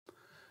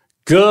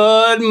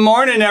Good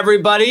morning,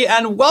 everybody,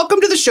 and welcome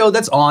to the show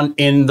that's on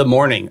in the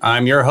morning.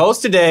 I'm your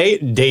host today,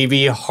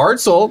 Davey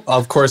Hartzell.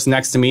 Of course,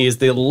 next to me is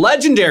the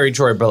legendary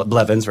Troy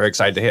Blevins. Very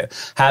excited to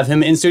have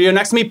him in studio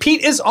next to me.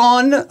 Pete is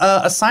on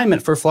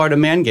assignment for Florida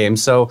Man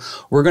Games, so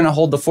we're going to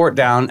hold the fort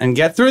down and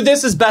get through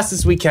this as best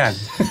as we can.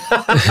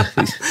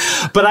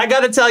 But I got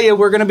to tell you,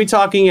 we're going to be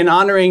talking and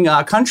honoring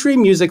country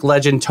music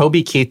legend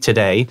Toby Keith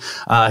today.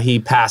 He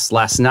passed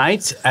last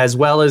night, as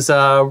well as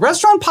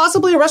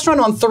possibly a restaurant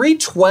on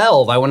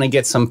 312. I want to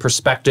get some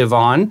perspective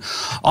on.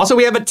 Also,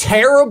 we have a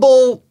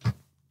terrible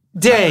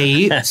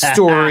day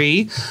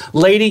story.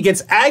 Lady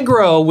gets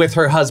aggro with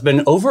her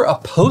husband over a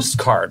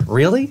postcard.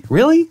 Really?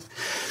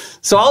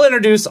 So I'll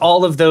introduce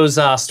all of those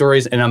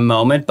stories in a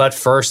moment, but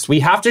first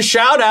we have to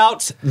shout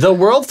out the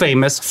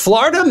world-famous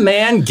Florida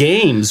Man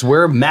Games,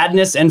 where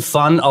madness and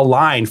fun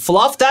align.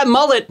 Fluff that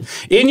mullet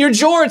in your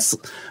jorts.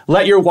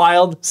 Let your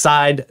wild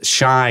side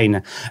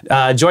shine.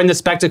 Join the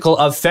spectacle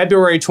of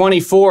February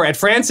 24 at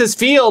Francis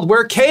Field,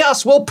 where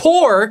chaos will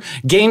pour.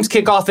 Games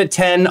kick off at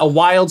 10, a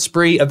wild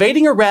spree,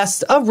 evading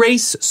arrest, a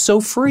race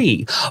so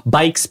free.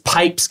 Bikes,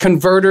 pipes,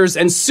 converters,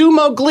 and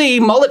sumo glee,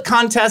 mullet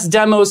contest,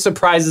 demos,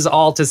 surprises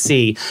all to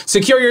see.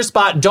 Secure your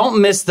spot.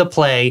 Don't miss the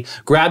play.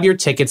 Grab your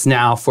tickets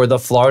now for the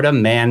Florida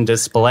Man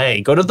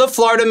display. Go to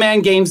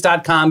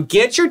thefloridamangames.com.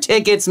 Get your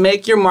tickets.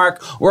 Make your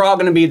mark. We're all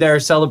going to be there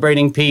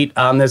celebrating Pete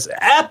on this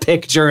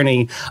epic journey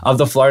of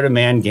the Florida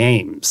Man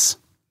Games.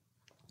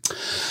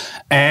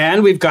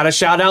 And we've got to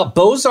shout out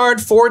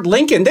Bozard Ford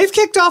Lincoln. They've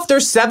kicked off their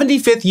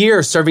 75th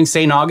year serving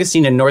St.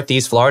 Augustine in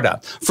Northeast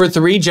Florida. For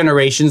 3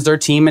 generations, their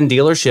team and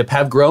dealership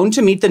have grown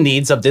to meet the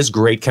needs of this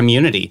great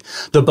community.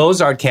 The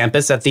Bozard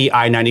campus at the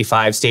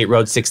I-95 State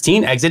Road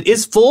 16 exit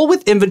is full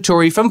with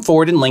inventory from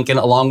Ford and Lincoln,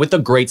 along with a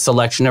great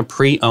selection of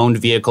pre-owned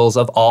vehicles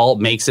of all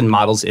makes and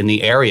models in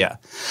the area.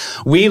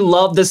 We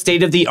love the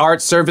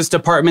state-of-the-art service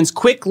department's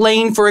quick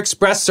lane for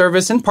express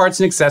service and parts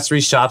and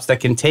accessories shops that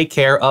can take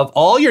care of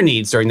all your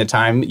needs during the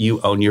time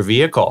you own your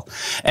vehicle.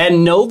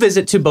 And no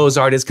visit to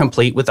Bozard is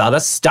complete without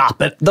a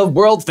stop at the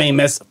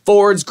world-famous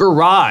Ford's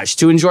Garage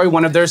to enjoy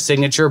one of their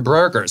signature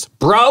burgers.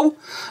 Bro,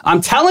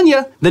 I'm telling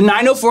you, the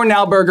 904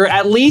 Now burger,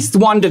 at least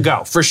one to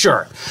go, for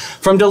sure.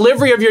 From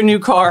delivery of your new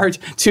car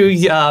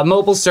to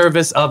mobile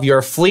service of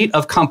your fleet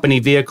of company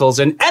vehicles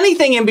and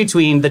anything in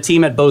between, the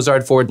team at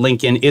Bozard Ford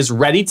Lincoln is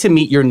ready to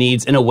meet your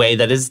needs in a way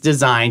that is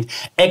designed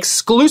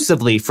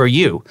exclusively for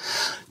you.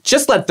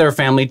 Just let their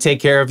family take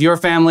care of your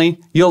family.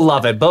 You'll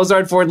love it.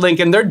 Bozard Ford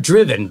Lincoln, they're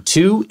driven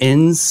to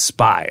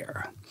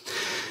inspire.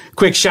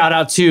 Quick shout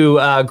out to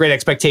Great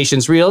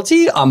Expectations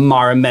Realty,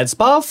 Amara Med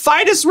Spa,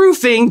 Fidus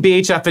Roofing,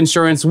 BHF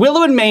Insurance,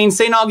 Willow and Maine,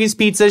 St. Augie's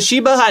Pizza,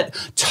 Sheba Hut,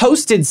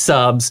 Toasted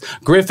Subs,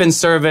 Griffin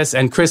Service,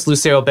 and Chris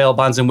Lucero Bail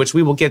Bonds, in which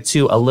we will get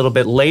to a little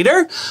bit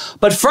later.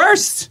 But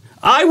first,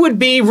 I would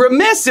be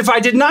remiss if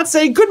I did not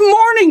say good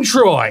morning,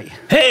 Troy.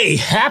 Hey,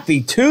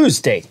 happy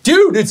Tuesday.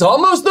 Dude, it's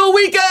almost the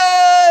weekend!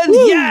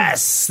 Woo.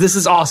 Yes! This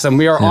is awesome.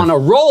 We are on a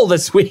roll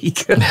this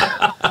week.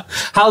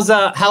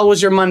 How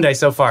was your Monday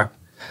so far?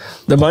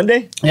 The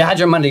Monday? Yeah, how'd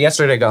your Monday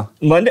yesterday go?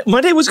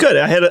 Monday was good.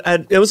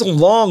 It was a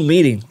long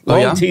meeting,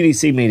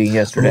 TDC meeting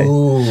yesterday.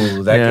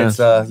 Ooh, that gets,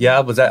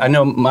 was that? I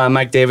know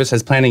Mike Davis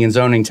has planning and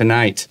zoning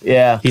tonight.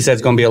 Yeah. He said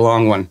it's going to be a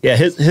long one. Yeah,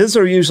 his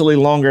are usually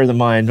longer than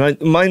mine.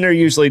 Mine are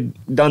usually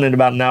done in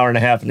about an hour and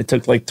a half, and it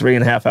took like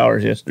 3.5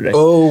 hours yesterday.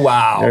 Oh,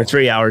 wow. Or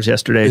 3 hours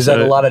yesterday. Is that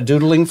a lot of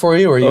doodling for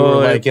you, or you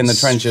were like in the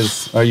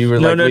trenches? Or you were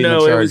like leading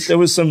the charge? There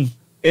was some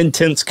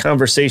intense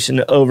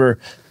conversation over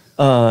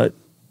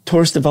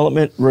tourist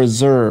development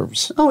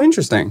reserves. Oh,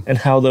 interesting. And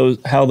how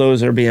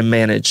those are being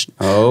managed.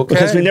 Okay.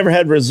 Because we never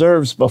had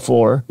reserves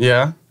before.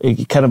 Yeah.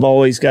 It kind of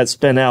always got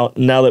spent out.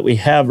 And now that we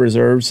have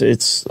reserves,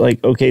 it's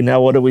like, okay, now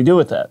what do we do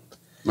with that?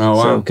 Oh,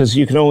 wow. Because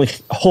you can only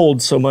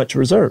hold so much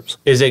reserves.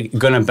 Is it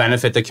going to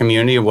benefit the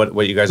community, or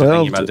what you guys are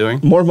thinking about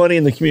doing? More money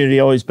in the community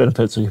always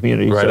benefits the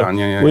community. Right on,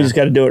 yeah. We just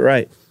got to do it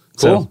right.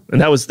 Cool.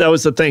 And that was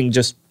the thing,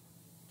 just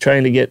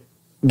trying to get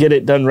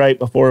it done right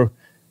before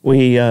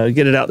we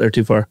get it out there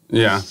too far.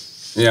 Yeah.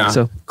 Yeah.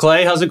 So,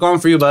 Clay, how's it going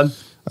for you, bud?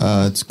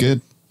 It's good.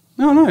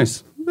 Oh,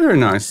 nice. Very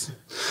nice.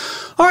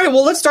 All right,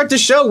 well, let's start the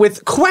show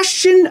with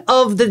question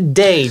of the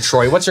day.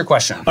 Troy, what's your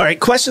question? All right,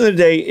 question of the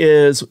day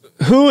is,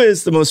 who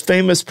is the most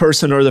famous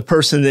person or the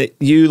person that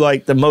you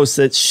like the most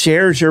that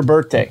shares your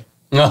birthday?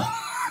 That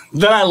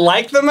I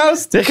like the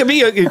most? It could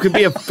be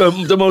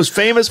the most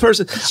famous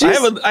person.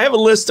 I have a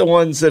list of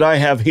ones that I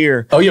have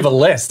here. Oh, you have a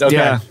list? Okay.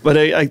 Yeah, but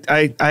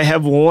I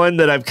have one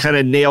that I've kind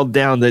of nailed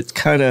down that's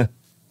kind of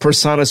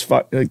personifies,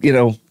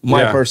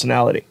 my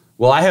personality.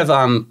 Well, I have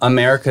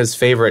America's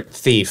favorite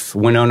thief,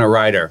 Winona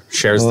Ryder,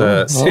 shares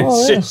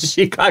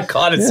she got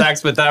caught at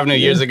Saks Fifth Avenue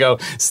years ago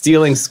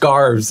stealing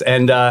scarves,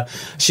 and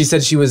she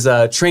said she was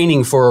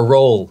training for a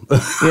role.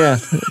 Yeah.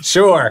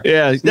 Sure.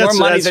 Yeah. More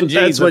money than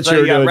jeans. That's what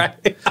you're doing.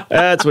 Right?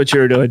 That's what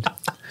you're doing.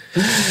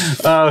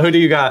 Who do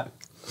you got?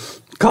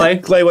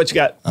 Clay, what you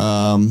got?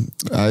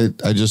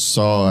 I just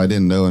saw, I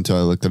didn't know until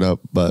I looked it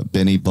up, but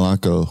Benny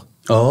Blanco.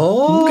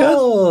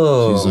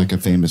 Oh. He's like a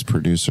famous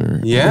producer.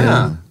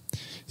 Yeah.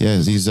 Yeah,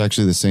 he's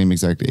actually the same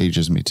exact age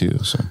as me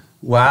too. So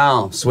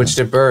Wow, switched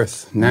at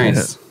birth.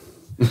 Nice.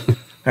 Yeah.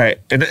 All right,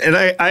 and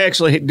I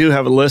actually do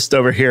have a list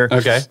over here.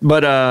 Okay.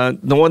 But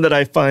the one that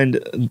I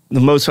find the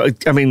most,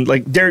 I mean,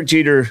 like Derek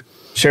Jeter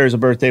shares a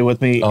birthday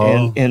with me,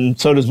 and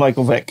so does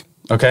Michael Vick.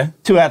 Okay.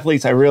 Two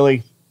athletes I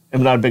really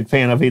am not a big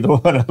fan of either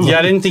one of them. Yeah,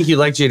 I didn't think you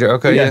liked Jeter.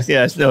 Okay.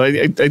 Yes. No,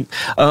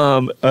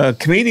 a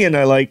comedian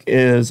I like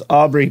is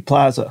Aubrey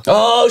Plaza.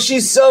 Oh,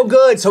 she's so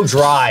good. So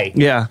dry.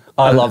 Yeah.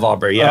 I love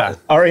Aubrey, yeah.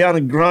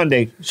 Ariana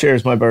Grande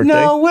shares my birthday.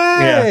 No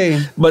way.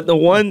 Yeah. But the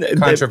one...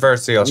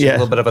 Controversial. She's a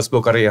little bit of a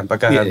spookaria, but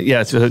go ahead.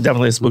 Yeah, it's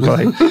definitely a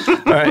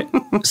spookaria. All right.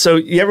 So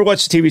you ever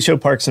watch the TV show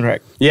Parks and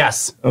Rec?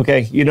 Yes.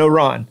 Okay. You know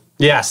Ron.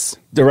 Yes.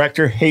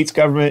 Director, hates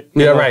government.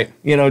 Yeah, right.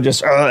 You know,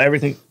 just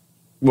everything.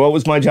 What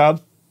was my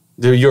job?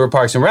 You were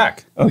Parks and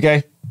Rec.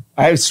 Okay.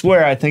 I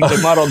swear, I think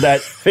they modeled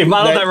that. They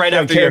modeled that right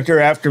after character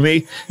after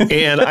me,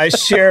 and I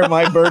share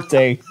my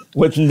birthday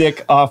with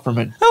Nick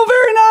Offerman. Oh,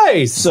 very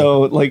nice.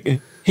 So,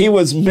 like, he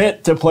was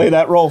meant to play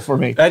that role for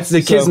me. That's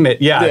the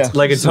kismet. Yeah, it's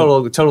like a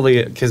totally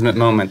a kismet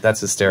moment. That's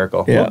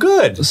hysterical. Yeah. Well,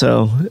 good.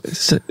 So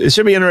it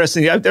should be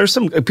interesting. There's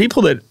some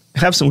people that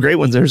have some great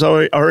ones. There's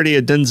already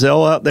a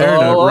Denzel out there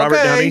and a Robert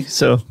Downey.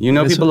 So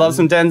people love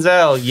some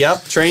Denzel.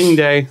 Yep, Training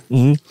Day.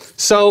 Mm-hmm.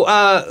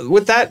 So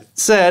with that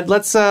said,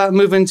 let's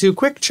move into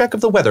quick check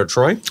of the weather,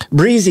 Troy.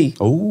 Breezy.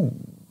 Oh.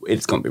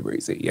 It's going to be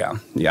breezy, yeah.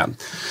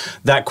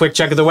 That quick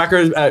check of the quick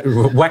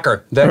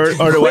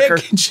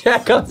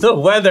check of the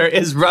weather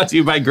is brought to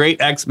you by Great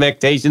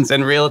Expectations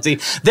and Realty.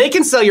 They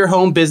can sell your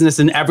home, business,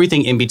 and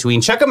everything in between.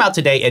 Check them out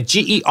today at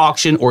GE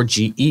Auction or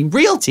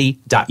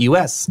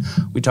GERealty.us.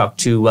 We talk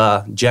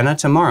to Jenna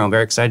tomorrow. I'm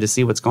very excited to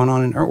see what's going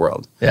on in her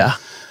world. Yeah.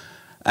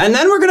 And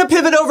then we're going to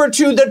pivot over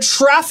to the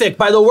traffic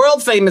by the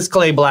world-famous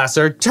Clay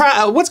Blaster.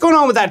 What's going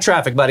on with that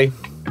traffic, buddy?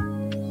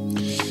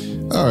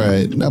 All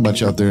right, not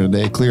much out there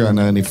today. Clear on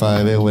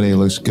 95. A1A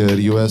looks good.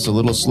 U.S. a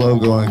little slow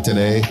going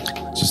today.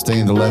 Just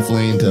stay in the left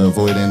lane to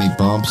avoid any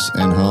bumps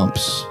and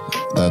humps.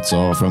 That's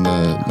all from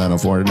the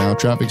 904 Now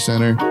Traffic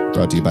Center.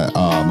 Brought to you by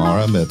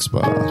Amara Med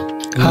Spa.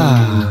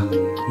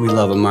 We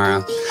love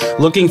Amara.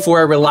 Looking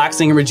for a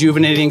relaxing and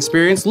rejuvenating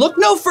experience? Look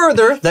no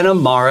further than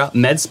Amara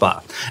Med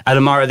Spa. At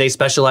Amara, they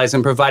specialize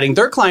in providing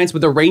their clients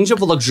with a range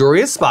of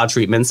luxurious spa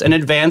treatments and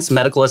advanced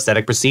medical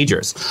aesthetic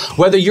procedures.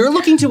 Whether you're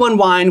looking to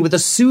unwind with a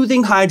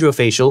soothing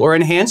hydrofacial or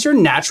enhance your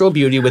natural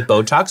beauty with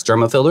Botox,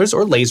 derma fillers,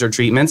 or laser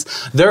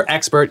treatments, their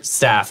expert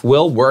staff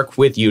will work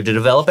with you to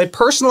develop a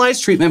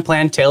personalized treatment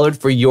plan tailored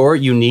for your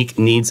unique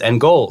needs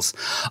and goals.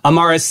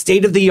 Amara's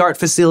state-of-the-art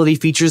facility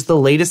features the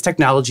latest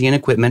technology and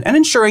equipment and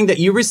ensuring that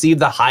you receive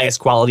the highest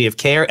quality of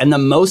care and the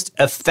most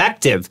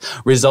effective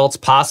results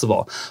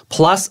possible.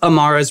 Plus,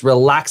 Amara's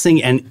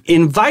relaxing and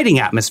inviting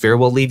atmosphere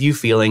will leave you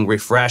feeling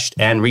refreshed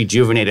and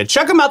rejuvenated.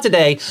 Check them out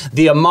today,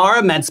 the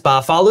Amara Med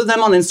Spa. Follow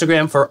them on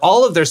Instagram for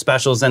all of their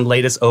specials and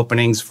latest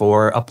openings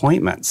for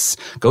appointments.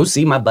 Go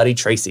see my buddy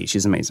Tracy.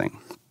 She's amazing.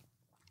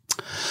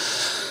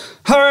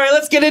 All right,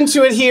 let's get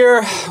into it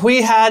here.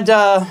 We had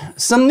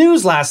some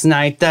news last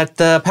night that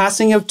the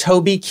passing of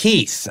Toby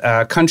Keith,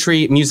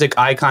 country music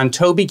icon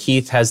Toby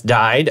Keith, has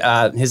died.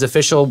 His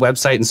official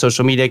website and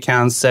social media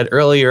accounts said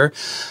early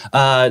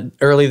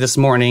this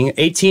morning,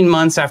 18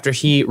 months after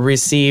he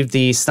received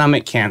the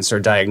stomach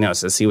cancer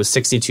diagnosis. He was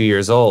 62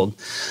 years old.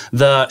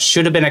 The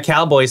Should Have Been a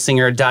Cowboy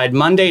singer died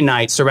Monday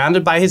night,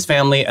 surrounded by his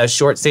family. A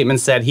short statement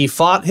said he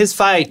fought his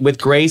fight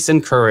with grace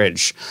and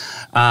courage.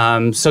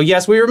 So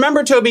yes, we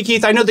remember Toby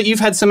Keith. I know that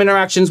you've had some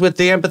interactions with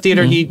the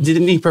amphitheater. Mm-hmm.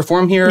 Didn't he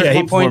perform here at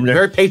one point?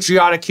 Very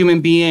patriotic human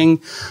being,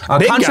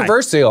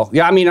 controversial. Guy.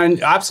 Yeah, I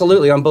mean,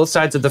 absolutely on both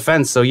sides of the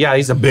fence. So yeah,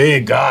 he's a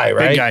big guy,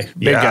 right?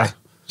 Big guy.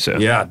 So.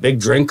 Yeah, big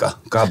drinker.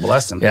 God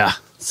bless him. Yeah,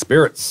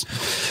 spirits.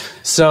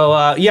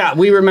 So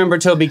we remember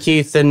Toby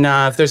Keith, and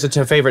if there's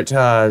a favorite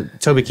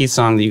Toby Keith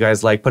song that you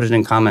guys like, put it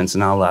in comments,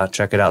 and I'll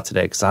check it out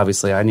today because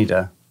obviously I need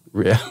to.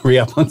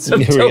 Re-up on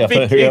some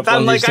Toby Keith.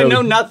 I'm like, I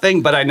know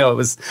nothing, but I know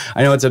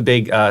it's a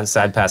big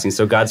sad passing.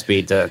 So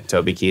Godspeed to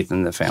Toby Keith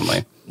and the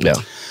family. Yeah.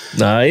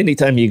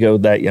 Anytime you go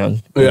that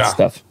young, it's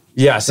tough.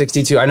 Yeah,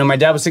 62. I know my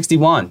dad was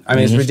 61. I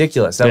mean, it's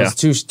ridiculous. That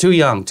was too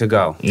young to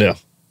go. Yeah.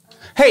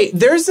 Hey,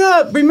 there's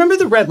remember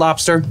the Red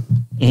Lobster?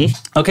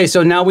 Mm-hmm. Okay,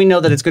 so now we know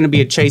that it's going to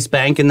be a Chase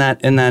Bank in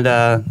that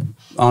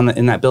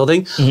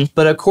building. Mm-hmm.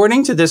 But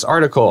according to this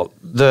article,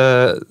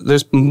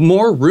 there's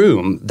more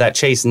room that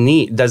Chase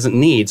doesn't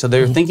need. So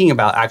they're thinking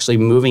about actually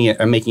moving it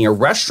or making a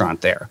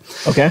restaurant there.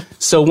 Okay.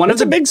 So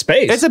it's a big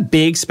space. It's a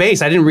big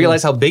space. I didn't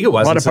realize how big it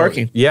was. A lot of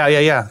parking.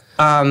 Yeah.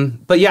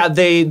 But yeah,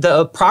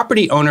 the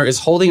property owner is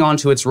holding on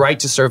to its right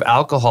to serve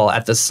alcohol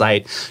at the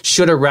site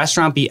should a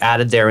restaurant be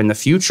added there in the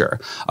future,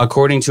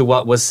 according to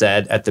what was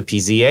said at the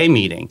PZA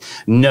meeting.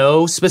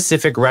 No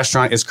specific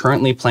restaurant is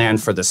currently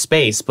planned for the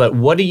space, but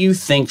what do you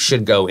think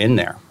should go in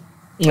there?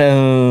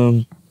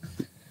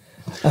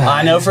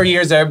 I know for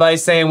years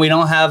everybody's saying we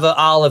don't have an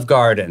Olive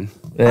Garden.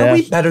 Are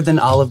we better than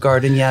Olive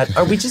Garden yet?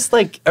 Are we just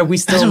are we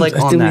still on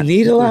that? Do we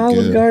need an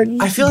Olive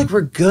Garden? I feel like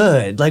we're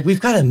good. Like, we've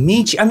got a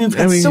meat. I mean, we've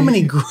got so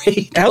many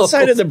great.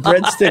 Outside of the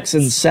breadsticks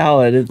and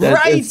salad,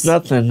 it's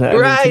nothing.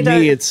 I mean, to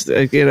me, it's,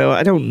 I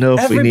don't know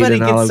if we need an Olive Garden. Everybody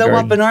gets so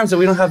up in arms that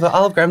we don't have an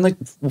Olive Garden. I'm like,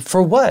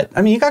 for what?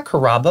 I mean, you got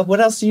Carrabba. What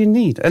else do you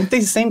need? Aren't they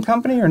the same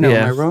company or no?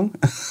 Am I wrong?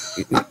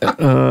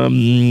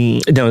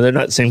 No, they're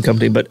not the same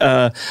company, but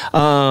I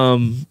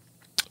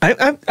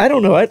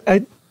don't know.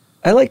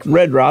 I like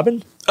Red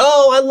Robin.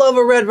 Oh, I love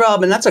a Red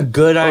Robin. That's a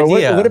good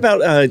idea. What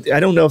about, I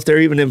don't know if they're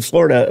even in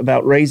Florida,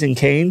 about Raising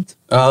Cane's?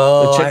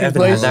 Oh, I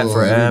haven't had that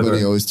forever.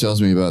 Everybody always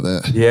tells me about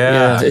that.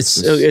 Yeah.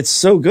 It's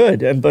so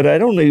good, but I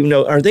don't even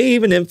know. Are they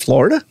even in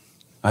Florida?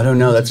 I don't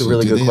know. That's a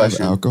really good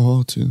question. Have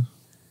alcohol, too?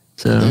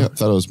 So, I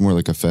thought it was more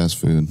like a fast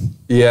food.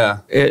 Yeah.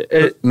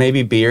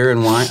 Maybe beer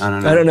and wine.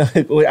 I don't know.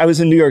 I was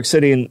in New York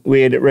City, and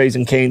we ate at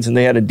Raising Cane's, and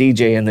they had a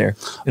DJ in there.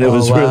 And it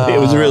was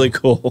really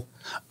cool.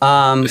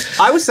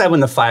 I was sad when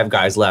the Five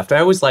Guys left. I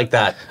always liked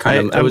that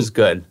it was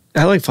good.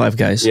 I like Five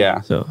Guys.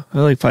 Yeah. So I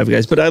like Five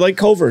Guys, but I like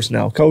Culver's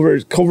now.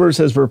 Culver's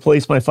has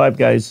replaced my Five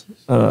Guys.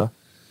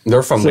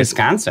 They're from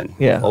Wisconsin.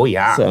 Yeah. Oh,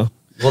 yeah. So.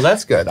 Well,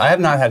 that's good. I have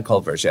not had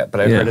Culver's yet,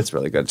 but I've heard it's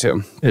really good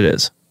too. It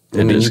is.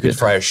 I mean, you could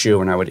fry a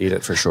shoe and I would eat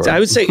it for sure. I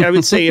would say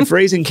if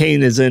Raising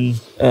Cane is in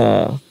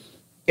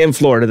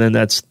Florida, then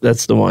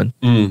that's the one.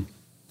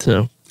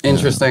 So.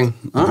 Interesting.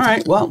 All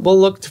right. Well, we'll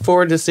look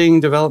forward to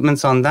seeing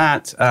developments on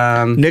that.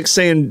 Nick's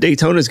saying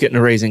Daytona's getting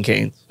a Raising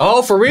Cane.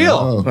 Oh, for real?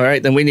 Oh. All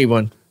right, then we need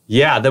one.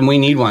 Yeah, then we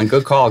need one.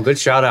 Good call. Good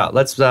shout out.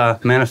 Let's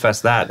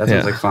manifest that. That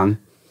sounds like fun.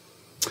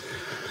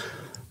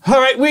 All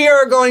right, we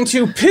are going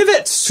to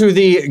pivot to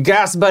the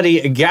Gas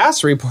Buddy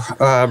Gas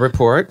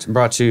report,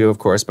 brought to you, of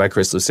course, by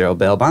Chris Lucero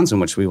Bail Bonds, in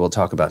which we will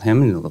talk about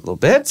him in a little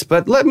bit.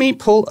 But let me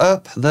pull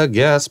up the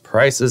gas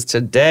prices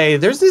today.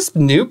 There's this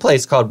new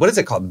place called, what is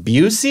it called?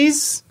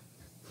 Busey's?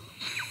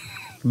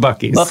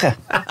 Buc-ee's.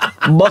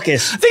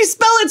 Buc-ee's. They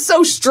spell it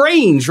so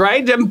strange,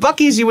 right? And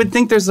Buc-ee's, you would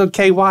think there's a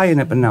KY in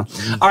it, but no.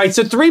 All right,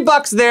 so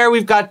 $3 there.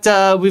 We've got.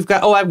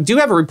 Oh, I do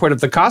have a report of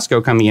the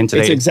Costco coming in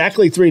today. It's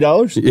exactly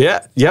 $3.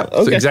 Yeah. Yep.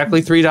 Okay. So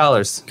exactly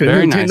 $3.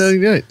 Very nice.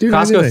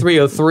 Costco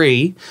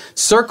 303.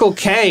 Circle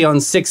K on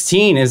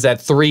 16 is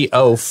at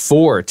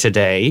 304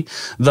 today.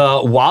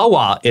 The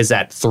Wawa is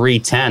at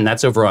 310.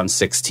 That's over on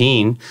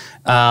 16.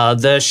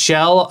 The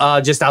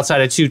Shell just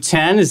outside of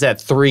 210 is at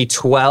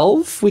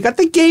 312. We got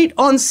the Gate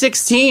on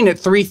 16 at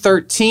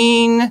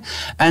 313.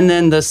 And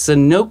then the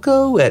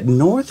Sunoco at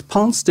North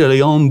Ponce de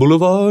Leon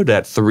Boulevard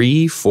at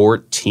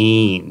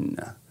 314.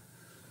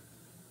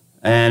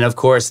 And, of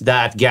course,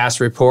 that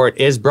gas report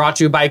is brought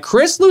to you by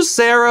Chris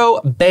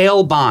Lucero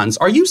Bail Bonds.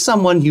 Are you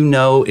someone you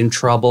know in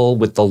trouble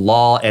with the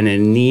law and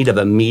in need of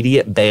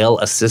immediate bail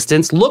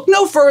assistance? Look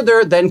no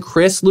further than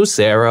Chris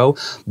Lucero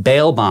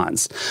Bail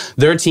Bonds.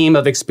 Their team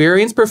of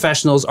experienced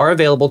professionals are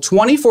available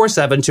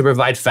 24/7 to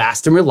provide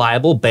fast and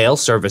reliable bail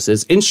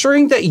services,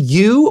 ensuring that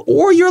you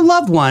or your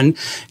loved one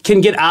can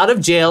get out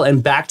of jail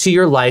and back to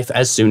your life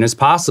as soon as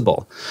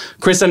possible.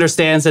 Chris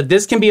understands that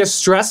this can be a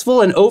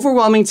stressful and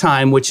overwhelming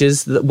time, which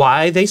is why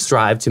they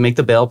strive to make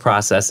the bail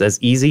process as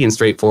easy and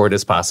straightforward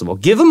as possible.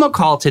 Give them a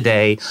call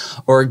today,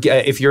 or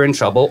if you're in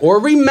trouble, or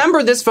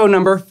remember this phone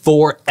number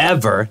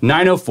forever,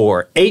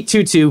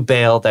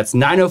 904-822-BAIL. That's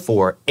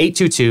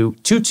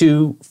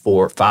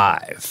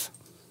 904-822-2245.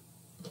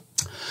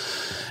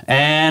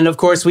 And, of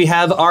course, we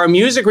have our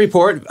music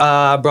report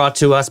brought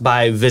to us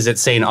by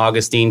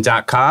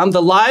visitstaugustine.com,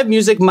 the live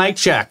music mic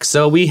check.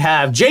 So we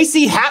have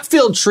J.C.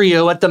 Hatfield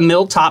Trio at the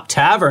Milltop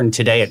Tavern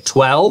today at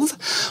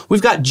 12.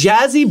 We've got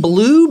Jazzy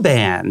Blue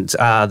Band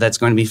that's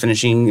going to be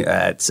finishing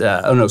at,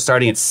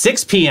 starting at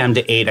 6 p.m.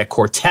 to 8 at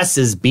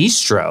Cortez's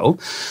Bistro.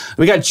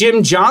 We got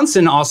Jim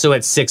Johnson also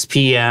at 6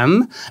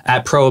 p.m.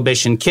 at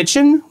Prohibition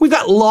Kitchen. We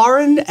got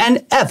Lauren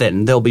and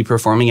Evan. They'll be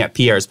performing at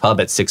Pierre's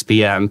Pub at 6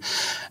 p.m.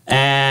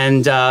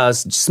 And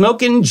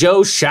Smokin'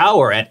 Joe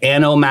Shower at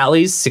Ann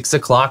O'Malley's 6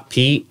 o'clock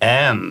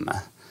p.m.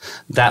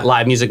 That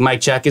live music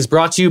mic check is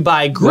brought to you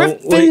by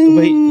Griffin.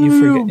 Wait,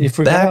 you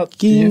forgot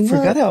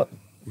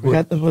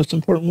the most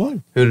important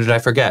one. Who did I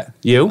forget?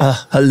 You?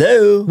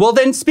 Hello. Well,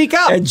 then speak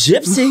up. A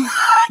gypsy.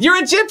 You're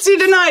a gypsy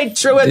tonight.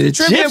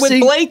 Trivia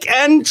with Blake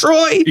and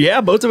Troy. Yeah,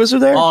 both of us are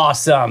there.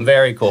 Awesome.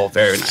 Very cool.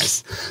 Very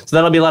nice. So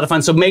that'll be a lot of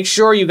fun. So make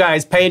sure you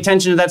guys pay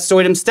attention to that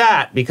Stoidum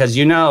stat, because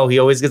he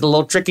always gets a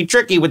little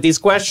tricky with these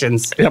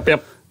questions.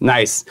 Yep.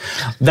 Nice.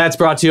 That's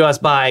brought to us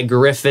by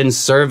Griffin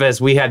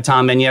Service. We had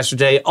Tom in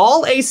yesterday.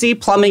 All AC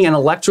plumbing and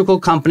electrical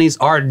companies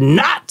are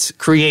not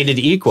created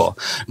equal.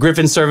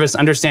 Griffin Service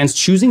understands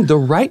choosing the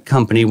right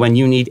company when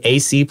you need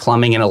AC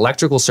plumbing and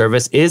electrical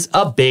service is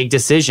a big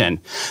decision.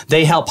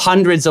 They help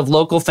hundreds of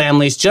local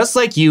families just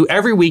like you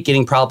every week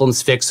getting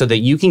problems fixed so that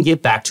you can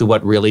get back to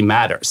what really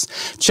matters.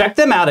 Check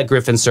them out at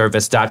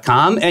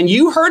griffinservice.com. And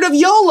you heard of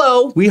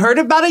YOLO. We heard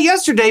about it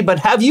yesterday, but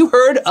have you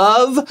heard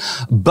of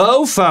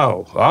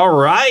BOFO? All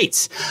right.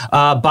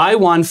 Buy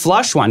one,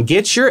 flush one.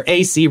 Get your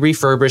AC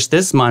refurbished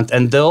this month,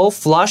 and they'll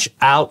flush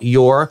out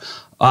your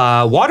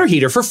water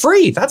heater for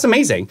free. That's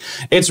amazing.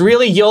 It's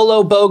really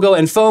YOLO, BOGO,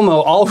 and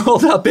FOMO all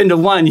rolled up into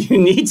one. You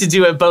need to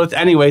do it both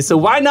anyway, so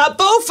why not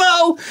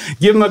BOFO?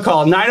 Give them a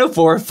call,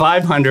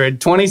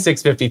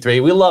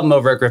 904-500-2653. We love them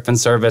over at Griffin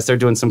Service. They're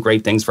doing some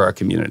great things for our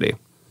community.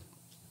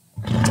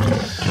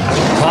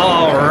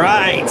 All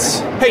right.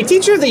 Hey,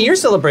 Teacher of the Year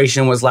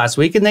celebration was last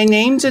week, and they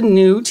named a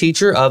new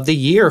Teacher of the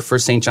Year for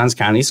St. Johns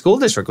County School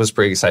District. Was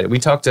pretty excited. We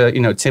talked to,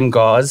 Tim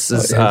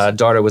Gauze's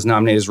daughter was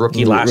nominated as Rookie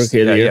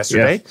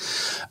yesterday.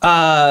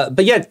 Yeah.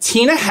 But yeah,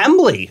 Tina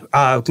Hembley,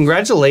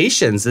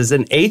 congratulations, is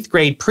an 8th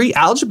grade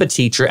pre-algebra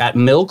teacher at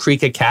Mill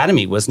Creek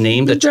Academy, was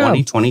named the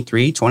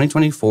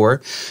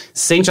 2023-2024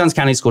 St. Johns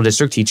County School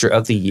District Teacher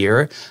of the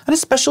Year at a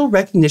special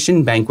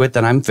recognition banquet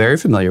that I'm very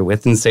familiar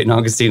with in St.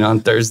 Augustine on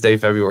Thursday,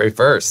 February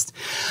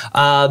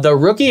 1st. The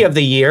Rookie of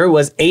the Year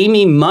was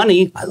Amy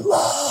Money. I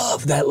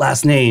love that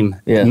last name.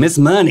 Yeah. Miss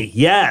Money.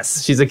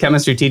 Yes. She's a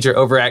chemistry teacher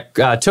over at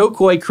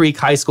Tocoy Creek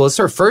High School. It's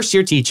her first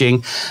year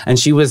teaching, and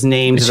she was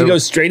named... Did she go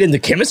straight into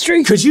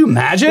chemistry? Could you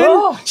imagine?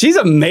 Oh. She's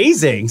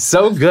amazing.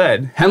 So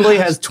good. Hembley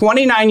has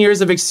 29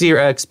 years of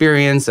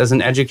experience as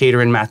an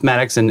educator in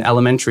mathematics and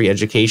elementary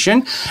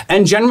education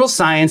and general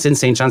science in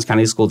St. Johns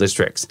County School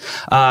Districts.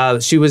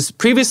 She was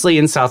previously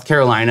in South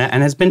Carolina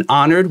and has been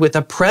honored with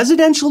a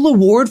Presidential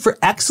Award for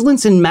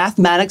Excellence in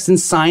Mathematics and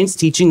Science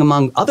Teaching,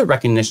 among other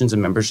recognitions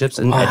and memberships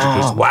in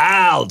education.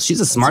 Wow,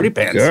 she's a smarty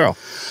pants. Girl.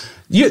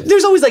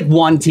 There's always like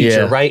one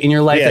teacher, right, in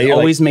your life that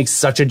always makes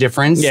such a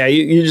difference. Yeah,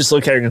 you just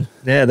look at her and go,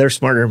 yeah, they're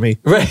smarter than me.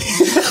 Right.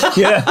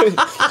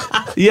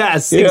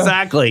 Yes,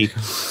 exactly.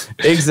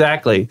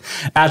 Exactly.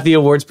 At the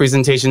awards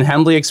presentation,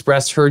 Hembley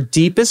expressed her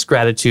deepest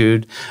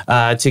gratitude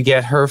to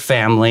get her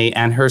family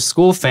and her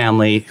school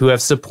family who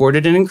have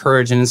supported and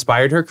encouraged and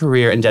inspired her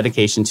career and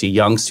dedication to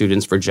young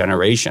students for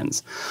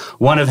generations.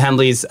 One of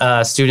Hembley's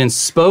students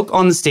spoke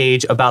on the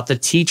stage about the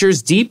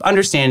teacher's deep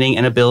understanding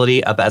and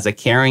ability as a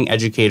caring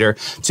educator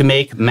to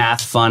make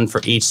math fun for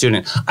each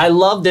student. I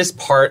love this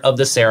part of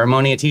the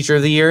ceremony at Teacher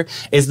of the Year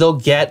is they'll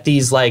get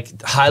these like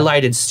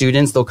highlighted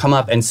students. They'll come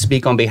up and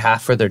speak on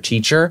behalf of their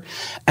teacher.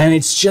 And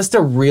it's just a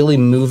really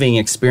moving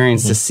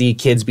experience to see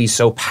kids be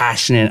so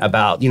passionate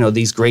about,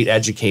 these great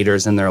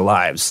educators in their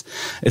lives.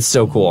 It's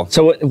so cool.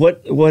 So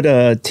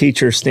what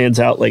teacher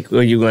stands out like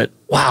when you went,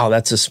 wow,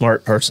 that's a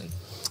smart person?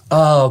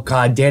 Oh,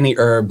 God, Danny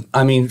Erb.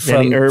 I mean,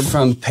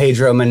 from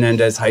Pedro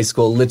Menendez High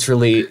School,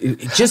 literally,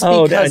 just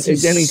because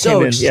he's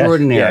so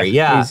extraordinary.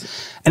 Yeah.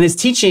 And his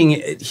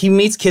teaching, he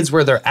meets kids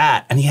where they're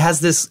at, and he has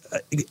this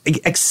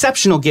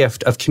exceptional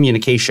gift of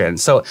communication.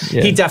 So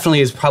he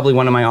definitely is probably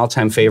one of my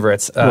all-time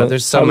favorites.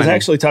 There's so many. I was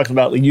actually talking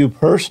about you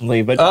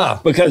personally,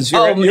 but because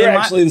you're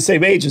actually the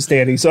same age as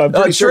Danny, so I'm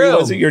pretty sure he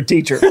wasn't your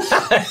teacher.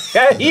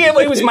 He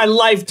was my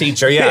life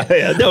teacher,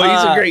 yeah. No,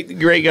 he's a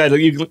great guy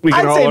that we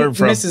can all learn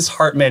from. Mrs.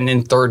 Hartman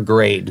in 3rd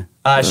grade.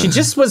 She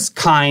just was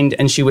kind,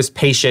 and she was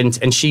patient,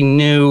 and she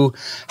knew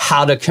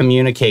how to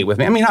communicate with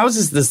me. I mean, I was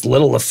just this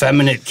little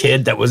effeminate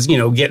kid that was,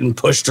 getting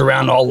pushed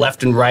around all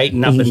left and right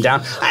and up and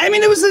down. I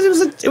mean,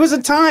 it was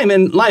a time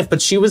in life,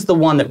 but she was the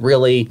one that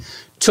really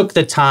took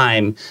the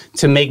time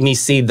to make me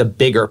see the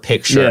bigger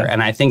picture. Yeah.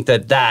 And I think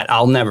that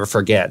I'll never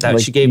forget.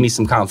 That she gave me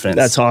some confidence.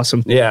 That's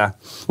awesome. Yeah.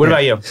 What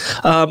about you?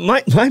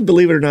 My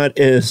believe it or not,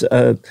 is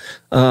a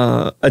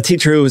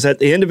teacher who was at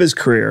the end of his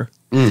career.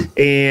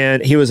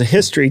 And he was a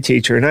history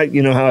teacher, and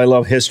you know how I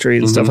love history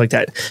and stuff like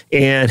that.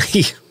 And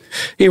he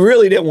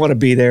really didn't want to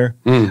be there,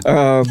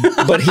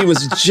 but he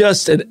was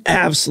just an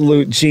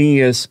absolute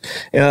genius.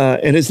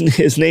 And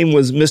his name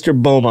was Mr.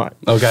 Beaumont.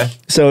 Okay.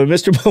 So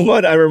Mr.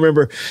 Beaumont, I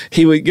remember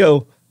he would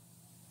go,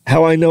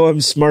 "How I know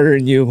I'm smarter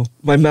than you.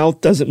 My mouth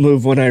doesn't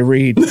move when I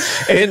read."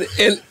 And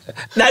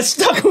that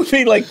stuck with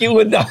me like you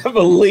would not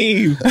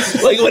believe.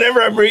 Like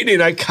whenever I'm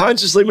reading, I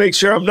consciously make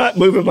sure I'm not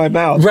moving my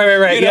mouth.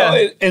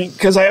 Right. And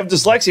because I have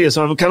dyslexia,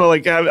 so I'm kind of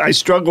like, I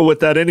struggle with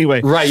that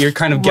anyway. Right, you're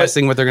kind of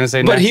guessing what they're going to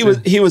say next.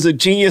 But he was a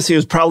genius. He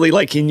was probably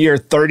like in year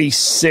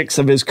 36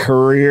 of his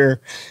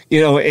career,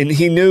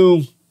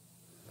 and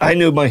I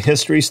knew my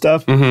history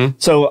stuff.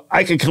 So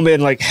I could come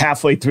in like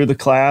halfway through the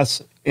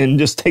class and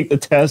just take the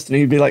test, and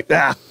he'd be like,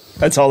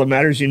 that's all that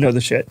matters. You know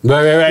the shit.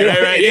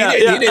 Right.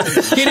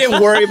 He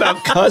didn't worry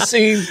about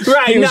cussing.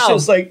 Right. He was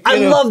just like, I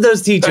love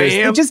those teachers.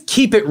 They just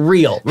keep it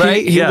real.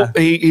 Right.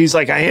 He's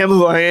like, I am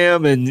who I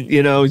am, and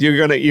either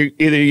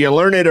you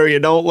learn it or you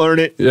don't learn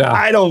it. Yeah.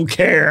 I don't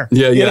care.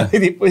 Yeah.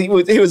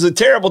 He was a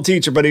terrible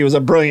teacher, but he was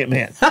a brilliant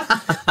man.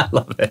 I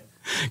love it.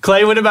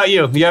 Clay, what about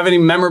you? Do you have any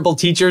memorable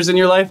teachers in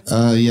your life?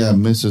 Yeah,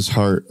 Mrs.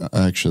 Hart,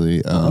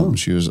 actually.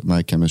 She was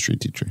my chemistry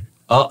teacher.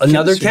 Oh,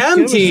 another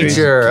chem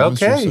teacher.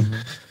 Okay.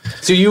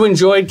 So you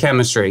enjoyed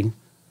chemistry?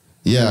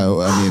 Yeah,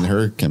 I mean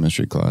her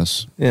chemistry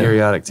class. Yeah.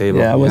 Periodic table.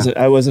 Yeah,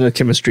 I wasn't a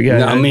chemistry guy.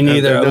 No, me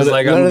neither.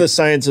 None of the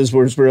sciences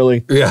was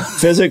really. Yeah.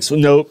 Physics,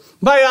 nope.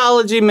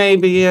 Biology,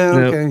 maybe. Yeah.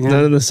 Nope. Okay. Yeah.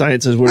 None of the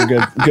sciences were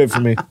good for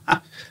me.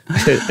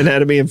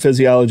 Anatomy and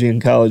physiology in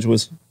college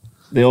was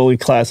the only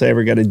class I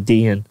ever got a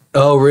D in.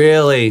 Oh,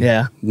 really?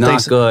 Yeah.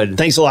 Not good.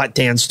 Thanks a lot,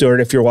 Dan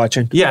Stewart, if you're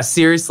watching. Yeah,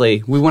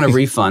 seriously. We want a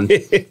refund.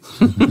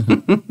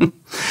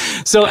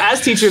 So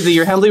as Teacher of the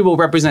Year, Hembley will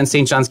represent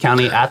St. Johns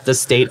County at the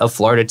State of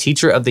Florida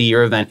Teacher of the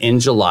Year event in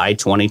July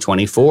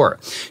 2024.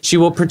 She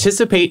will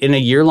participate in a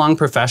year-long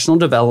professional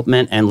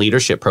development and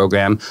leadership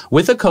program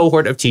with a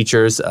cohort of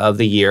Teachers of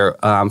the Year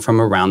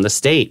from around the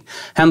state.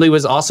 Hembley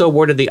was also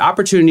awarded the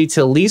opportunity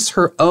to lease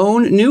her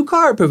own new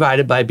car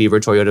provided by Beaver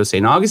Toyota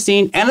St.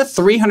 Augustine and a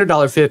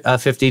 $300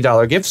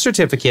 $50 gift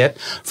certificate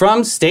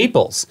from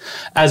Staples.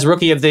 As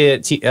Rookie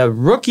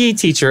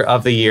Teacher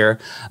of the Year,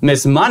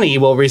 Miss Money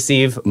will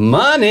receive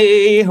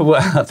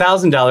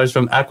 $1,000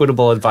 from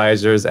Equitable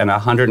Advisors and a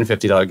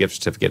 $150 gift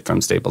certificate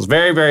from Staples.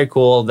 Very, very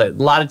cool.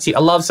 I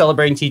love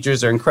celebrating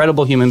teachers. They're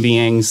incredible human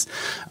beings.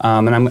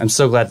 And I'm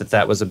so glad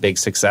that was a big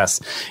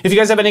success. If you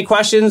guys have any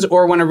questions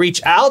or want to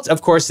reach out,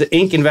 of course, the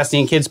Inc.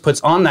 Investing in Kids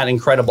puts on that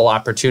incredible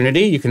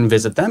opportunity. You can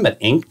visit them at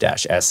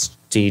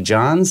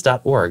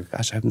inc-stjohns.org.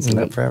 Gosh, I haven't seen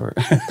that forever.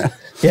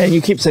 Yeah,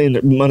 you keep saying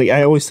Money.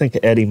 I always think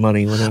of Eddie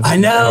Money. I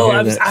know.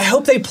 I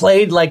hope they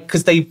played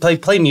because they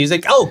play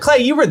music. Oh, Clay,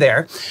 you were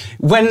there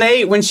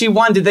when she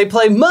won. Did they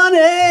play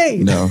Money?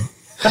 No,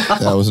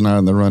 that was not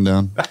in the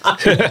rundown.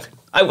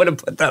 I would have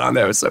put that on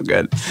there. It was so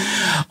good.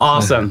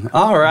 Awesome.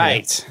 All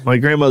right. My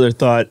grandmother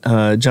thought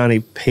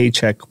Johnny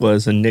Paycheck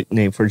was a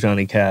nickname for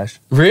Johnny Cash.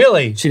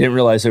 Really? She didn't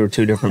realize they were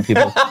two different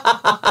people.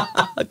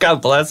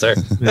 God bless her.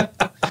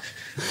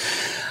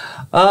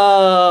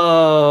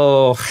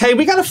 Oh, hey,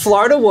 we got a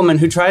Florida woman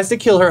who tries to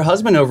kill her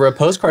husband over a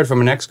postcard from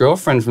an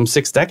ex-girlfriend from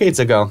 6 decades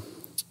ago.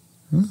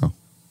 Oh.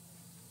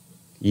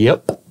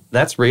 Yep,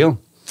 that's real.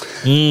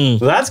 Well,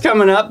 that's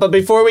coming up, but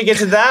before we get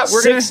to that,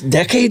 we're 6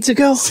 decades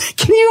ago?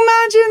 Can you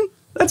imagine?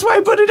 That's why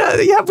I put it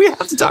out. Yeah, we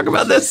have to talk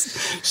about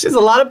this. She has a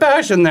lot of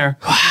passion there.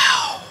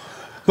 Wow.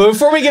 But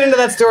before we get into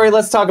that story,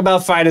 let's talk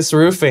about Fidus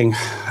Roofing.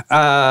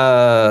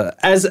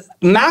 As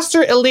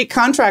master elite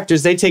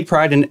contractors, they take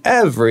pride in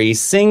every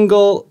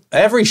shingle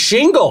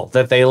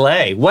that they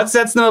lay. What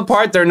sets them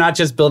apart? They're not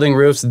just building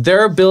roofs,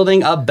 they're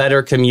building a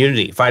better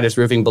community. Fidus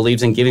Roofing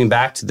believes in giving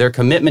back to their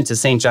commitment to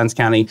St. Johns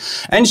County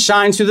and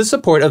shines through the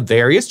support of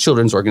various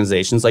children's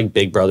organizations like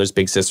Big Brothers,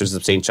 Big Sisters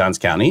of St. Johns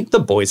County, the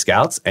Boy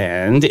Scouts,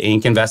 and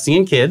Inc. Investing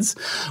in Kids.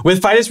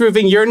 With Fidus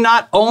Roofing, you're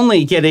not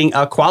only getting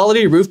a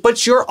quality roof,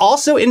 but you're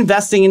also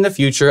investing in the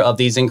future of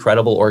these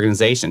incredible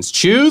organizations.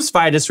 Choose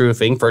Fidus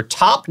Roofing for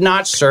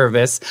top-notch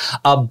service,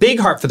 a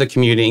big heart for the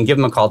community, and give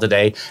them a call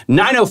today,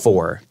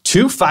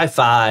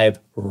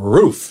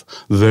 904-255-ROOF.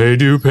 They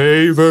do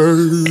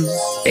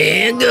pavers.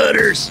 And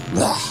gutters.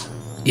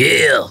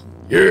 Yeah.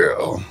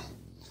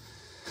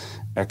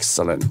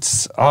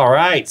 Excellent. All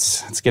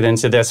right, let's get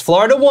into this.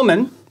 Florida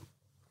woman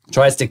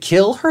tries to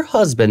kill her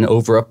husband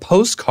over a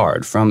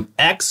postcard from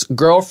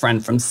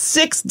ex-girlfriend from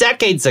 6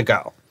 decades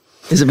ago.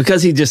 Is it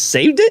because he just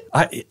saved it?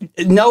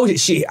 No,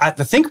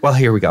 well,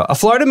 here we go. A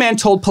Florida man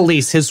told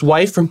police his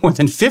wife for more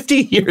than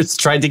 50 years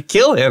tried to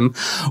kill him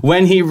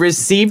when he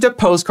received a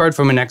postcard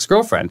from an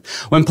ex-girlfriend.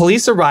 When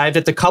police arrived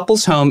at the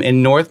couple's home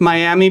in North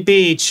Miami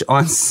Beach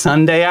on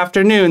Sunday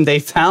afternoon, they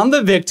found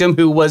the victim,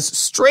 who was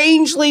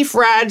extremely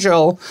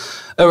fragile,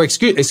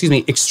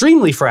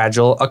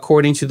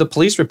 according to the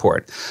police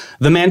report.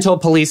 The man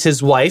told police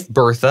his wife,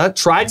 Bertha,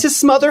 tried to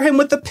smother him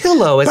with a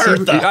pillow.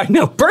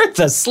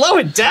 Bertha, slow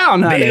it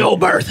down, honey. Big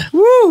old Bertha.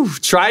 Woo!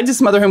 Tried to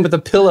smother him with a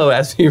pillow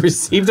as he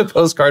received a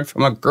postcard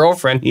from a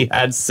girlfriend he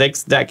had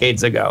 6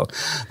 decades ago.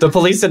 The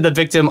police said the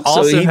victim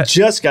also... So he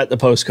just got the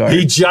postcard.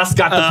 He just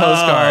got the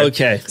postcard.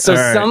 Okay. So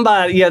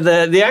somebody,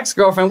 the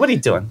ex-girlfriend, what are you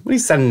doing? What are you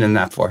sending him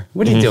that for?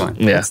 What are you doing?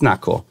 Yeah. It's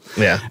not cool.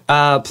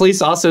 Yeah.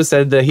 Police also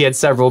said that he had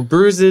several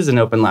bruises and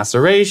open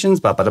lacerations.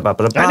 I need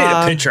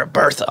a picture of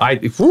Bertha. I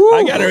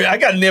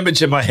got an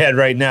image in my head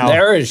right now.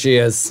 There she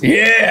is.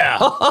 Yeah.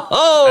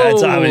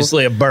 That's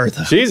obviously a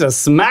Bertha. She's a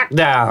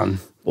smackdown.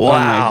 Wow. Oh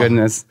my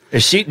goodness.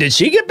 Did she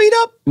get beat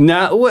up?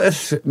 No.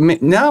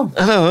 No.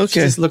 Oh, okay.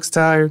 She just looks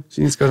tired.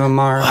 She needs to go to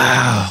Mara.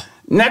 Wow.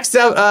 Next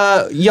up,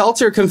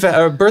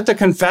 Bertha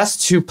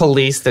confessed to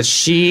police that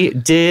she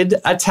did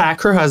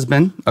attack her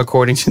husband,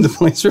 according to the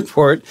police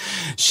report.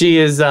 She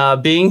is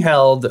being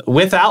held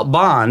without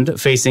bond,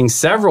 facing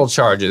several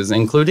charges,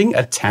 including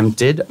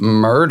attempted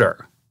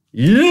murder.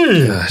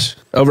 Gosh.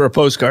 Over a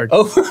postcard.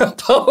 You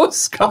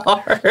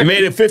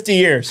made it 50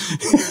 years.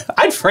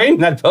 I'd frame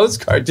that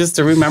postcard just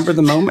to remember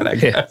the moment, I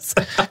guess.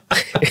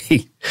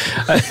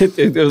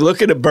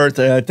 Looking at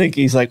Bertha, I think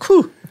he's like,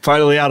 whew.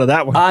 Finally out of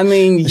that one. I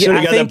mean, should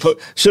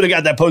have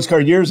got that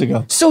postcard years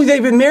ago. So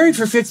they've been married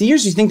for 50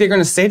 years. You think they're going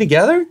to stay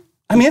together?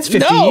 I mean, it's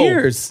 50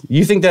 years.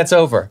 You think that's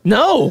over?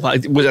 No, I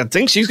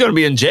think she's going to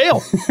be in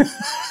jail.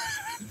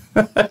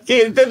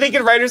 They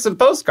can write her some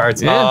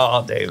postcards. Yeah.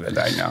 Oh, David,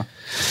 I know.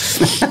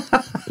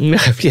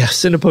 Yeah,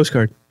 send a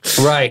postcard.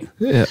 Right.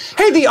 Yeah.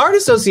 Hey, the Art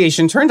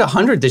Association turned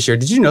 100 this year.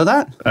 Did you know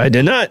that? I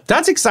did not.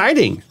 That's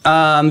exciting.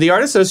 The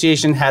Art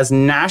Association has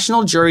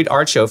National Juried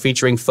Art Show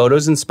featuring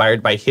photos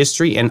inspired by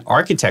history and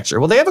architecture.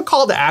 Well, they have a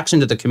call to action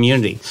to the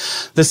community.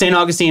 The St.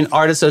 Augustine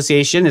Art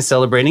Association is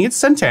celebrating its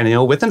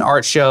centennial with an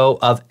art show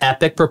of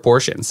epic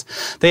proportions.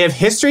 They have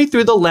history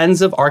through the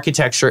lens of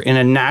architecture in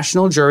a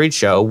national juried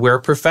show where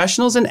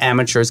professionals and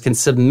amateurs can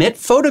submit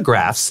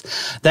photographs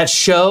that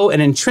show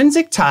an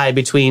intrinsic tie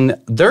between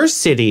their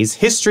city's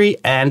history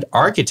and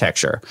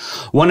architecture.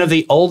 One of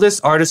the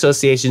oldest art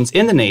associations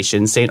in the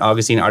nation, St.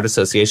 Augustine Art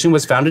Association,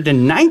 was founded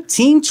in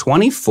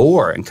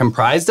 1924 and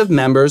comprised of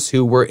members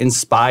who were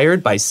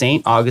inspired by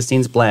St.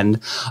 Augustine's blend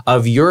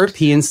of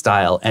European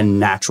style and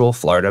natural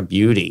Florida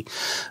beauty.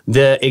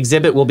 The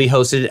exhibit will be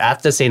hosted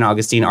at the St.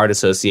 Augustine Art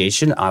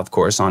Association, of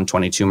course, on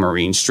 22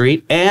 Marine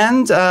Street,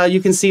 and you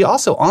can see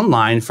also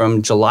online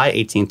from July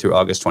 18th through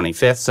August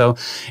 25th. So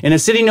in a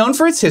city known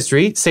for its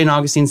history, St.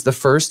 Augustine's the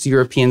first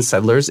European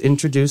settlers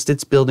introduced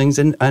its buildings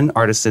and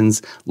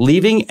artisans,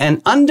 leaving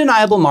an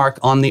undeniable mark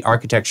on the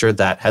architecture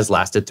that has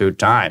lasted through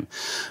time.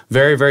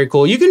 Very, very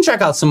cool. You can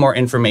check out some more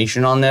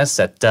information on this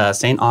at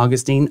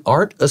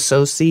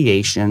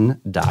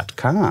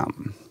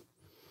staugustineartassociation.com.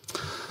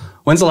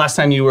 When's the last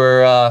time you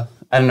were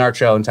at an art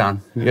show in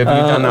town? Have you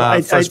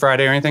done First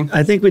Friday or anything?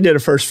 I think we did a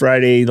First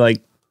Friday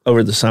like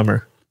over the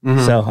summer.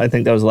 Mm-hmm. So I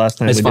think that was the last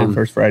time we did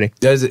First Friday.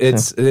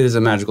 It is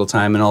a magical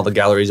time, and all the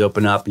galleries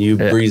open up, and you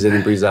breeze in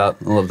and breeze out.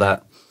 I love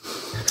that.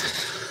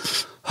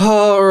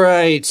 All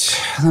right,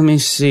 let me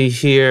see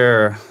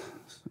here.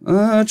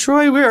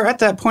 Troy, we're at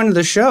that point of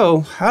the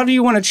show. How do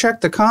you want to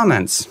check the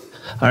comments?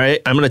 All right,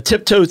 I'm going to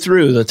tiptoe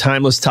through the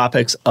timeless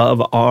topics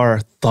of our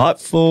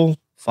thoughtful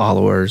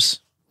followers.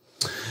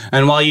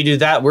 And while you do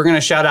that, we're going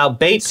to shout out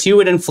Bates,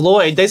 Hewitt, and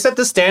Floyd. They set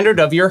the standard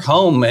of your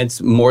home. It's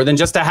more than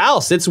just a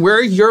house. It's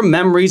where your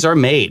memories are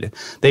made.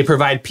 They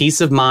provide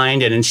peace of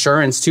mind and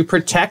insurance to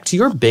protect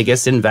your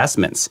biggest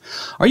investments.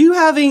 Are you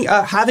having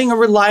a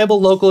reliable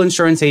local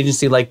insurance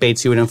agency like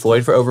Bates, Hewitt, and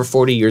Floyd for over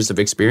 40 years of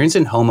experience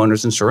in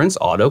homeowners insurance,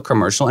 auto,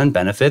 commercial, and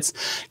benefits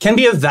can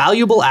be a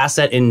valuable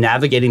asset in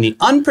navigating the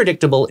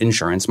unpredictable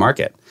insurance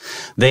market.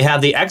 They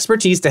have the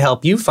expertise to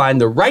help you find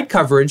the right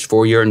coverage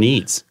for your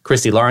needs.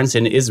 Christy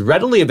Lawrenson is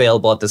readily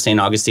available at the St.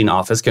 Augustine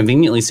office,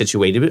 conveniently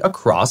situated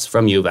across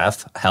from U of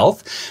F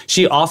Health.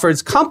 She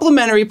offers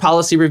complimentary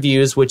policy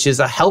reviews, which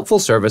is a helpful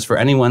service for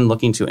anyone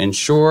looking to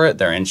ensure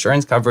their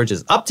insurance coverage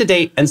is up to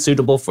date and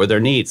suitable for their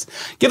needs.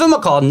 Give them a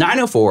call,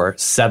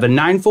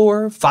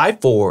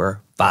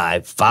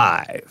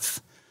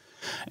 904-794-5455.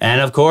 And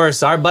of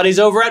course, our buddies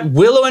over at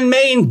Willow and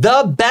Maine,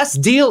 the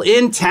best deal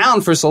in town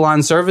for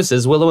salon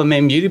services. Willow and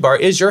Maine Beauty Bar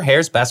is your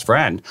hair's best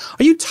friend.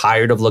 Are you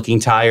tired of looking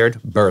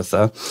tired?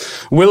 Bertha.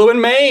 Willow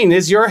and Maine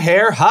is your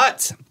hair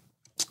hut.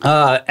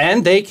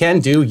 And they can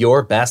do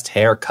your best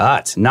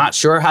haircut. Not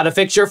sure how to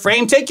fix your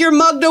frame? Take your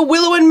mug to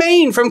Willow and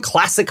Maine. From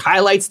classic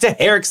highlights to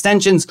hair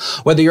extensions,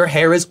 whether your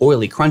hair is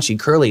oily, crunchy,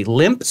 curly,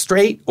 limp,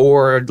 straight,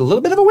 or a little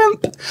bit of a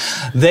wimp,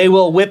 they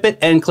will whip it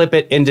and clip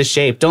it into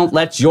shape. Don't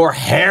let your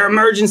hair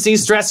emergency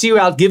stress you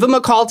out. Give them a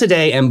call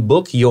today and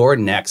book your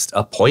next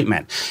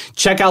appointment.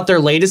 Check out their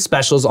latest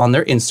specials on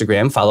their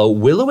Instagram. Follow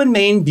Willow and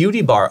Maine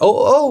Beauty Bar.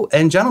 Oh,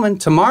 and gentlemen,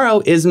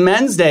 tomorrow is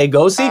Men's Day.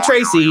 Go see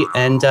Tracy,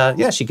 and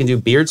she can do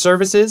beard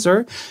services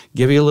or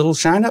give you a little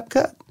shine up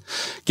cut.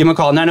 Give them a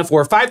call,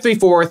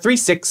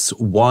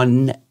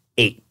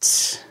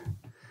 904-534-3618.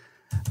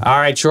 All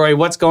right, Troy,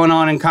 what's going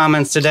on in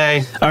comments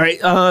today? All right,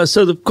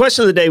 so the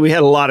question of the day, we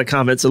had a lot of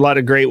comments, a lot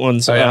of great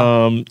ones.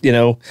 Oh,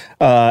 yeah.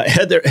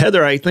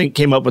 Heather, I think,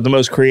 came up with the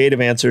most creative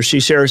answer. She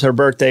shares her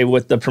birthday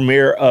with the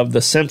premiere of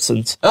The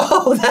Simpsons.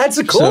 Oh, that's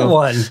a cool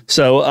one.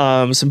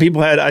 So some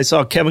people I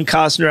saw Kevin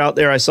Costner out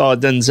there. I saw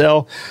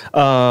Denzel.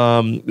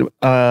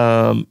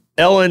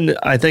 Ellen,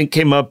 I think,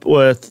 came up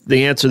with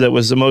the answer that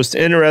was the most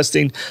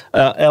interesting.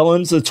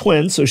 Ellen's a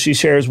twin, so she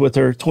shares with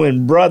her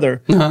twin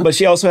brother. Uh-huh. But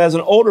she also has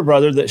an older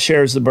brother that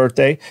shares the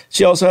birthday.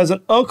 She also has an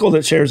uncle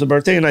that shares the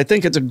birthday, and I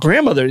think it's a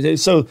grandmother.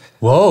 So,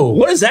 whoa,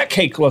 what does that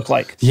cake look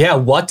like? Yeah,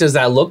 what does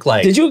that look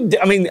like?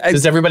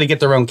 Does everybody get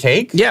their own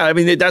cake? Yeah, I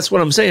mean, that's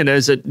what I'm saying.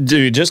 Do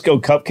you just go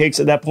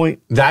cupcakes at that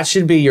point? That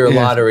should be your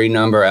lottery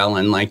number,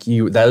 Ellen.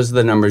 Those are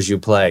the numbers you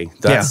play.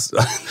 That's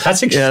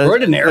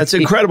extraordinary. That's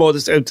incredible.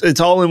 It's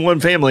all in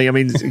one family. I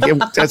mean,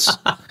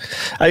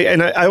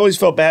 I always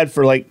felt bad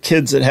for like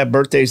kids that have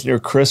birthdays near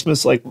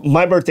Christmas. Like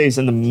my birthday's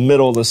in the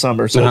middle of the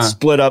summer, so it's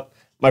split up.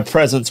 My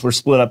presents were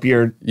split up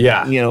here.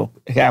 Yeah,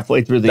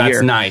 halfway through the year.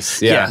 That's nice.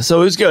 Yeah,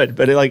 so it was good.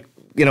 But I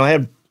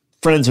had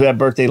friends who had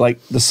birthday like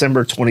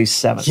December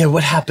 27th. Yeah,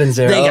 what happens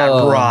there? They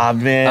got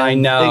robbed, man. I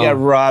know. They got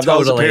robbed.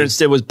 Totally. All the parents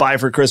did was buy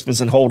for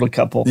Christmas and hold a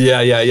couple.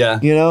 Yeah.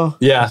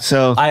 Yeah.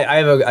 So I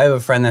have a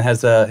friend that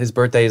has his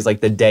birthday is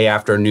like the day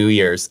after New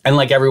Year's, and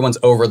like everyone's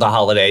over the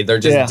holiday. They're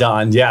just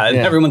done. Yeah, and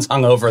everyone's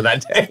hungover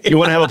that day. You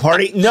want to have a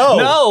party?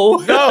 No.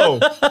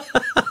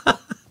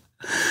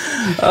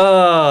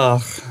 Oh,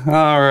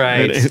 all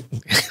right.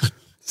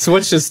 So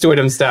what's your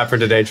Stordom stat for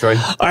today, Troy?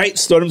 All right,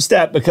 Stordom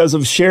stat, because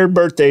of shared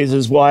birthdays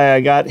is why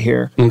I got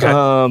here.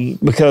 Okay.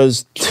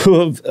 Because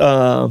two of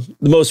the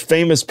most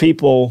famous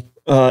people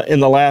in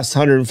the last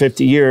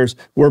 150 years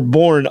were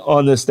born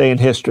on this day in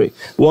history.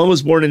 One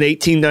was born in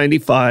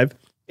 1895,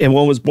 and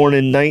one was born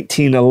in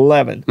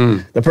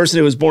 1911. The person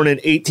who was born in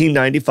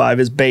 1895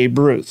 is Babe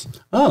Ruth.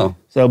 Oh.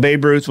 So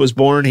Babe Ruth was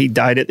born. He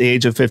died at the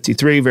age of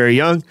 53, very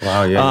young.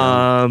 Wow,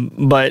 yeah.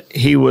 But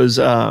he was,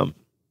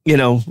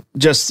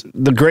 just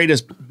the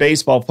greatest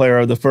baseball player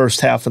of the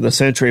first half of the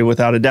century,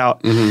 without a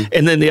doubt.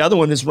 And then the other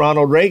one is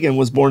Ronald Reagan,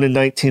 was born in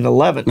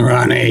 1911.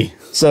 Ronnie.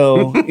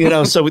 So,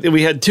 so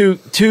we had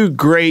two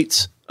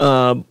greats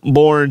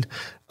born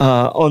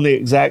on the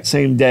exact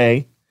same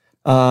day.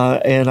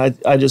 And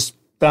I just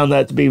found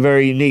that to be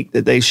very unique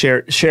that they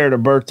shared a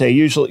birthday.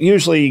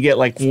 Usually you get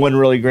like one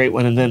really great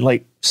one and then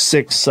like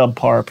 6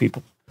 subpar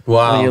people.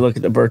 Wow. When you look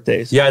at the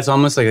birthdays. Yeah, it's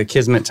almost like a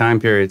kismet time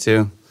period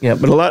too. Yeah,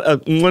 but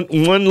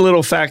one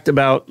little fact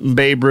about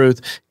Babe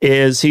Ruth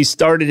is he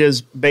started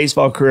his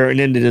baseball career and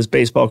ended his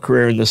baseball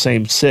career in the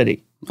same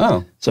city.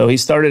 Oh. So he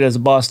started as a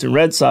Boston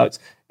Red Sox,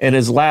 and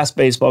his last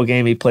baseball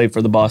game he played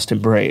for the Boston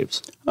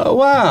Braves. Oh,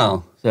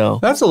 wow. So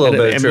that's a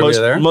little bit of trivia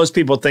there. Most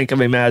people think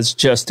of him as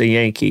just a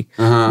Yankee.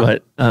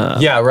 But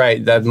yeah,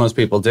 right. That most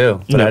people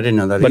do. But I didn't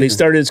know that But either. he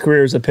started his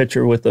career as a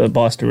pitcher with the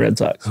Boston Red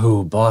Sox.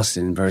 Ooh,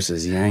 Boston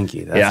versus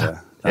Yankee. That's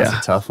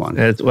a tough one.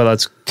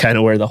 That's kind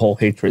of where the whole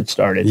hatred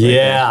started.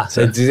 Yeah,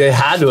 so it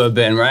had to have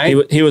been,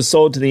 right? He was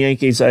sold to the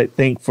Yankees, I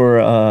think, for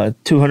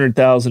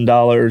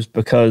 $200,000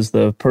 because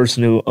the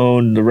person who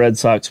owned the Red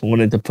Sox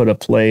wanted to put a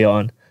play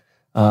on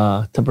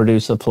to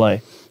produce a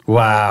play.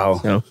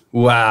 Wow. So.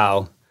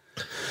 Wow.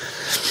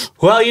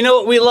 Well, you know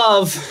what we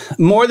love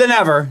more than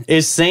ever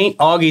is St.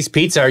 Augie's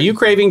Pizza. Are you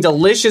craving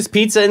delicious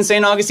pizza in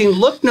St. Augustine?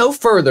 Look no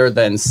further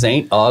than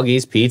St.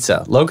 Augie's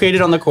Pizza.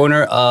 Located on the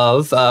corner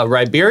of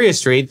Riberia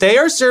Street, they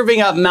are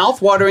serving up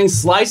mouth-watering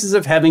slices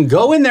of heaven.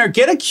 Go in there,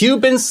 get a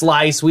Cuban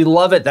slice. We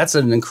love it. That's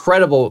an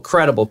incredible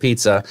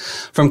pizza.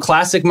 From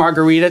classic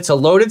margarita to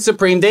loaded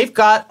supreme, they've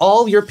got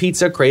all your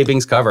pizza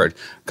cravings covered.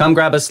 Come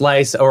grab a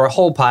slice or a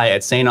whole pie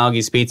at St.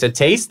 Augie's Pizza.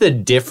 Taste the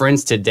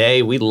difference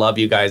today. We love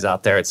you guys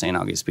out there at St.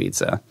 Augie's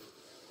Pizza.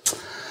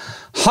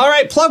 All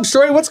right, plug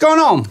story. What's going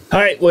on? All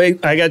right,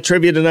 I got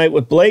trivia tonight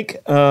with Blake.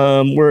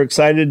 We're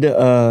excited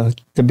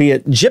to be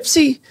at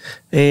Gypsy,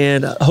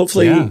 and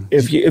hopefully,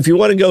 if you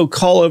want to go,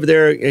 call over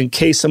there in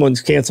case someone's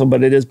canceled.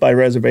 But it is by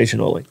reservation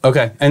only.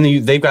 Okay, and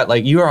they've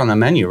got you are on a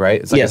menu, right?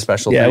 It's like a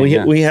special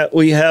thing.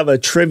 We have a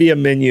trivia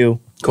menu.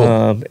 Cool,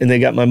 and they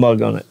got my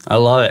mug on it. I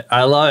love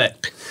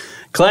it.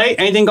 Clay,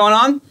 anything going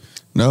on?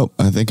 Nope.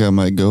 I think I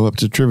might go up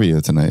to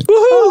trivia tonight. Woohoo!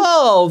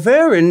 Oh,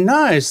 very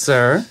nice,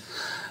 sir.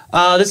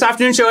 This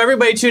afternoon show,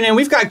 everybody tune in.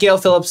 We've got Gail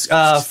Phillips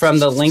from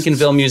the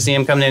Lincolnville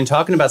Museum coming in,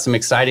 talking about some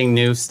exciting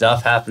new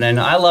stuff happening.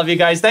 I love you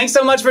guys. Thanks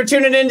so much for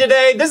tuning in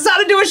today. This is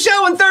how to do a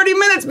show in 30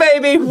 minutes,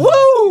 baby.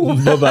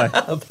 Woo! Bye-bye.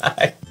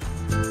 Bye.